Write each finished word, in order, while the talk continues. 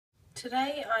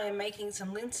Today I am making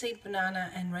some linseed,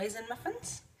 banana and raisin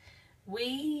muffins.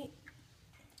 We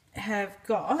have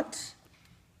got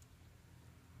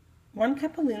 1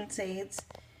 cup of linseeds,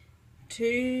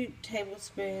 2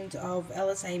 tablespoons of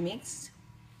LSA mix,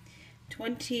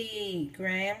 20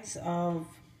 grams of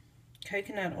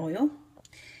coconut oil,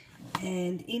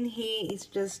 and in here is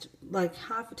just like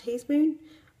half a teaspoon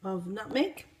of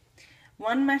nutmeg,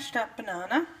 1 mashed up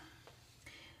banana,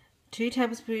 2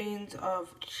 tablespoons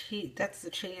of that's the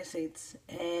chia seeds,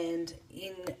 and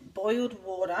in boiled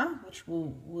water, which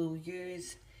we'll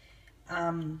use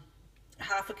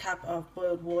half a cup of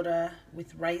boiled water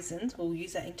with raisins. We'll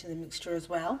use that into the mixture as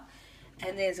well.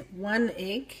 And there's 1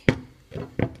 egg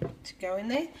to go in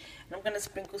there. And I'm going to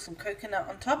sprinkle some coconut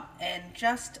on top, and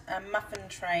just a muffin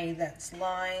tray that's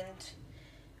lined,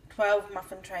 12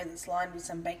 muffin tray that's lined with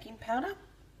some baking powder.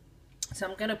 So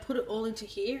I'm going to put it all into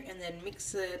here and then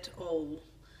mix it all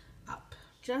up.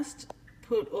 Just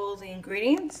put all the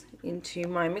ingredients into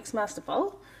my Mixmaster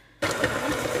bowl. Put it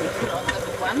on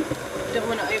level 1. You don't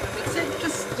want to overmix it,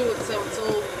 just do it so it's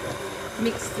all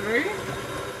mixed through.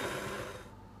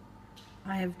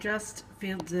 I have just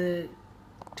filled the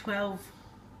 12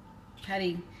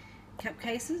 patty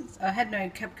cupcases. I had no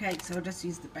cupcakes, so I just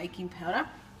used the baking powder.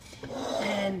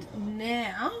 And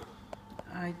now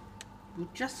I will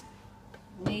just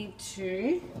need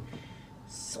to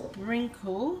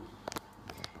sprinkle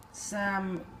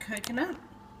some coconut,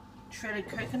 shredded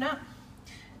coconut.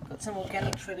 Got some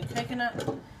organic shredded coconut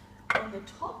on the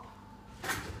top.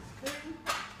 And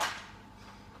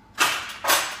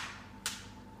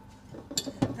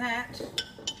that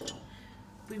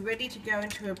will be ready to go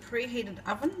into a preheated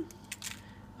oven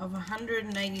of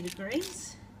 180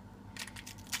 degrees.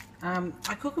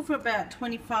 I cook it for about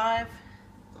 25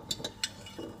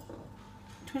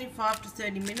 to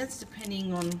 30 minutes,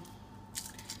 depending on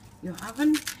your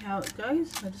oven, how it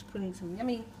goes. So just putting some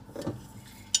yummy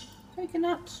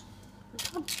coconut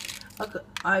on top.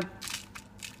 I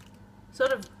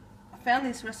found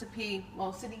this recipe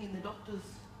while sitting in the doctor's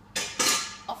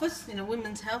office in a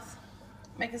women's health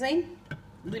magazine.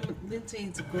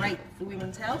 Linseed's great for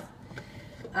women's health.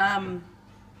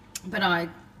 But I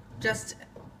just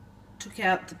took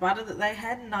out the butter that they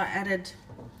had and I added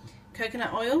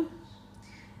coconut oil.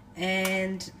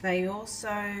 And they also,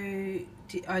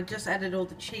 I just added all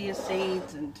the chia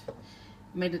seeds and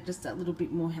made it just that little bit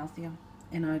more healthier.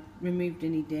 And I removed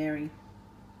any dairy,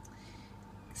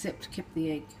 except kept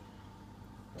the egg.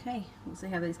 Okay, we'll see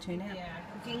how these turn out. Yeah,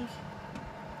 cooking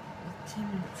with 10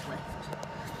 minutes left.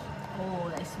 Oh,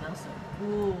 they smell so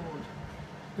good.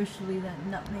 Especially that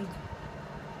nutmeg.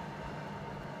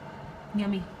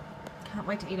 Yummy. Can't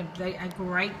wait to eat them. They are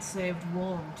great served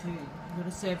warm too. You've got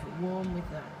to serve it warm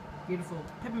with a beautiful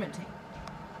peppermint tea.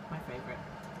 My favourite.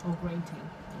 Or green tea.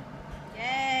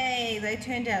 Yay! They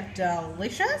turned out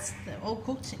delicious. They're all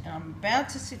cooked. I'm about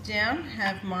to sit down,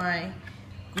 have my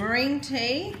green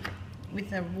tea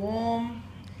with a warm,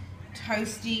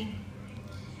 toasty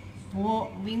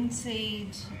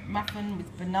linseed muffin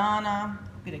with banana,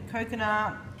 a bit of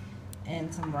coconut,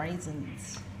 and some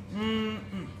raisins. Yum,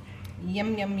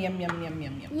 yum, yum, yum, yum, yum,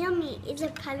 yum. Yummy. Is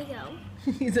it paleo?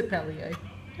 Is it paleo?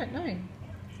 Don't know.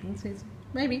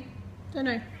 Maybe. Don't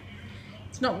know.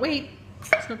 It's not wheat.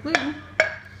 It's not gluten.